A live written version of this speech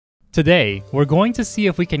Today, we're going to see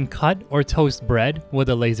if we can cut or toast bread with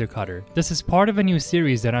a laser cutter. This is part of a new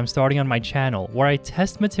series that I'm starting on my channel where I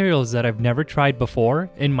test materials that I've never tried before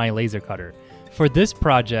in my laser cutter. For this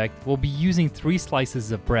project, we'll be using 3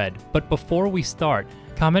 slices of bread, but before we start,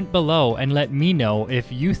 comment below and let me know if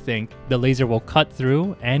you think the laser will cut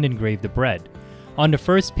through and engrave the bread. On the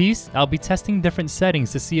first piece, I'll be testing different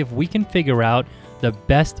settings to see if we can figure out the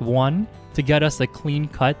best one to get us a clean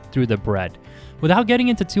cut through the bread. Without getting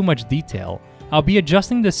into too much detail, I'll be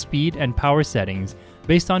adjusting the speed and power settings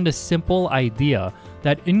based on the simple idea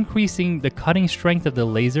that increasing the cutting strength of the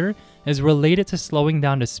laser is related to slowing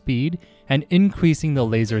down the speed and increasing the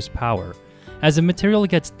laser's power. As the material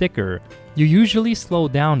gets thicker, you usually slow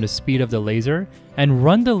down the speed of the laser and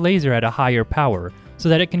run the laser at a higher power so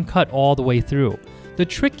that it can cut all the way through. The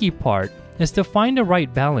tricky part is to find the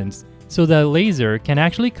right balance so the laser can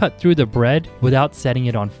actually cut through the bread without setting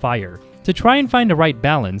it on fire. To try and find the right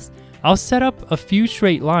balance, I'll set up a few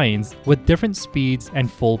straight lines with different speeds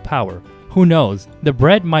and full power. Who knows, the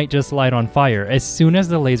bread might just light on fire as soon as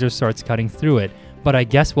the laser starts cutting through it, but I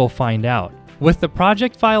guess we'll find out. With the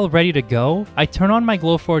project file ready to go, I turn on my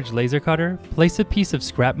Glowforge laser cutter, place a piece of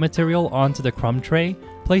scrap material onto the crumb tray,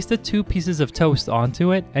 place the 2 pieces of toast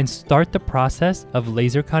onto it, and start the process of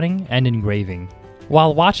laser cutting and engraving.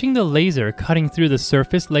 While watching the laser cutting through the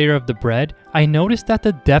surface layer of the bread, I noticed that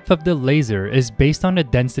the depth of the laser is based on the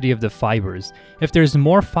density of the fibers. If there's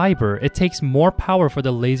more fiber, it takes more power for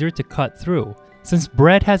the laser to cut through. Since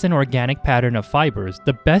bread has an organic pattern of fibers,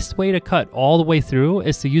 the best way to cut all the way through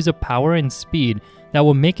is to use a power and speed that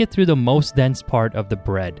will make it through the most dense part of the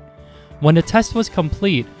bread. When the test was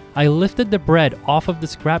complete, I lifted the bread off of the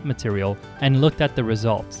scrap material and looked at the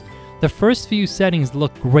results. The first few settings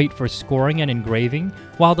looked great for scoring and engraving,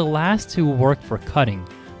 while the last 2 worked for cutting.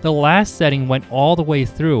 The last setting went all the way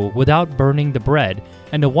through without burning the bread,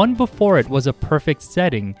 and the one before it was a perfect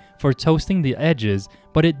setting for toasting the edges,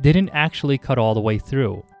 but it didn't actually cut all the way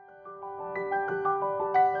through.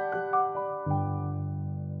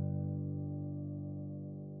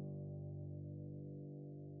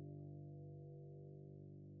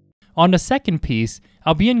 On the second piece,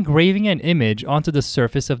 I'll be engraving an image onto the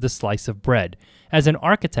surface of the slice of bread. As an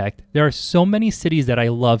architect, there are so many cities that I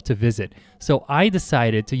love to visit, so I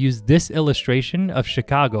decided to use this illustration of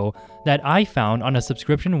Chicago that I found on a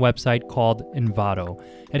subscription website called Engrave.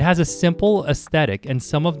 It has a simple aesthetic and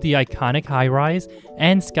some of the iconic high-rise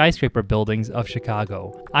and skyscraper buildings of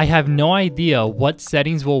Chicago. I have no idea what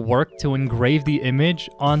settings will work to engrave the image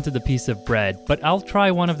onto the piece of bread, but I'll try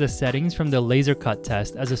one of the settings from the laser cut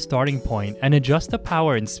test as a starting point and adjust the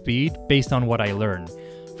power and speed based on what I learned.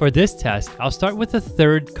 For this test, I'll start with the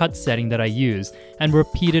 3rd cut setting that I use and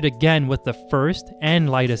repeat it again with the 1st and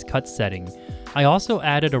lightest cut setting. I also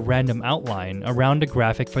added a random outline around the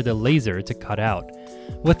graphic for the laser to cut out.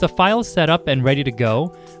 With the file set up and ready to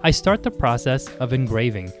go, I start the process of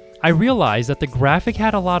engraving. I realized that the graphic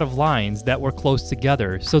had a lot of lines that were close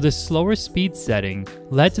together, so the slower speed setting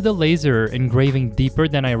led to the laser engraving deeper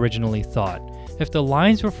than I originally thought. If the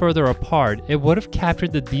lines were further apart, it would have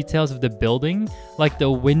captured the details of the building, like the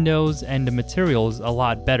windows and the materials, a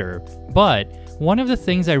lot better. But one of the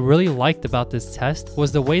things I really liked about this test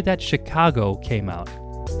was the way that Chicago came out.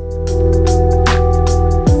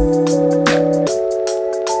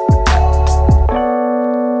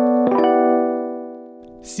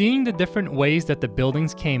 Seeing the different ways that the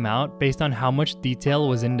buildings came out based on how much detail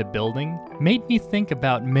was in the building made me think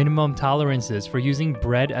about minimum tolerances for using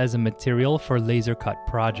bread as a material for laser cut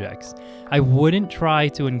projects. I wouldn't try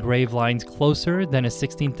to engrave lines closer than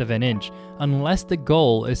 1/16 of an inch unless the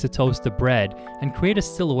goal is to toast the bread and create a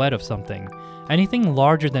silhouette of something. Anything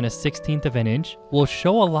larger than 1/16 of an inch will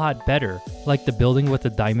show a lot better, like the building with the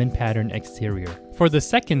diamond pattern exterior. For the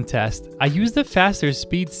second test, I used the faster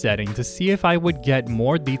speed setting to see if I would get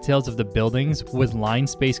more details of the buildings with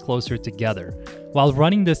lines spaced closer together. While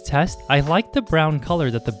running this test, I liked the brown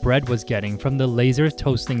color that the bread was getting from the laser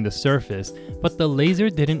toasting the surface, but the laser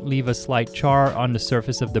didn't leave a slight char on the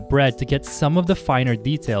surface of the bread to get some of the finer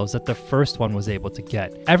details that the first one was able to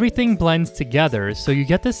get. Everything blends together, so you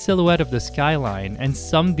get the silhouette of the skyline and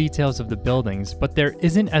some details of the buildings, but there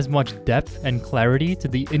isn't as much depth and clarity to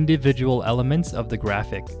the individual elements of the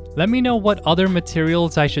graphic. Let me know what other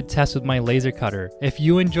materials I should test with my laser cutter. If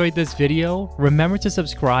you enjoyed this video, remember to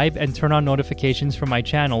subscribe and turn on notifications for my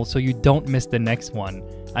channel so you don't miss the next one.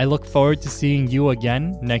 I look forward to seeing you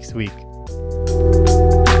again next week.